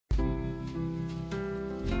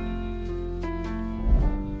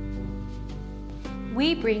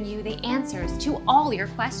we bring you the answers to all your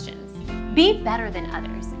questions. Be better than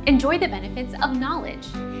others. Enjoy the benefits of knowledge.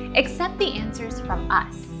 Accept the answers from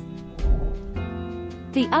us.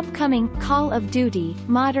 The upcoming Call of Duty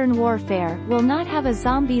Modern Warfare will not have a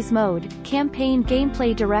zombies mode, campaign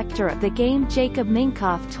gameplay director of the game Jacob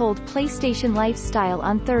Minkoff told PlayStation Lifestyle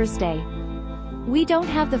on Thursday. "We don't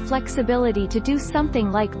have the flexibility to do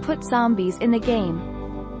something like put zombies in the game.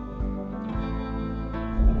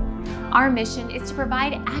 Our mission is to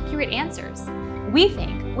provide accurate answers. We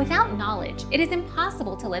think without knowledge, it is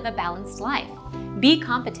impossible to live a balanced life. Be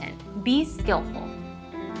competent, be skillful."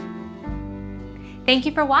 Thank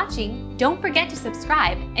you for watching. Don't forget to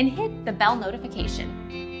subscribe and hit the bell notification.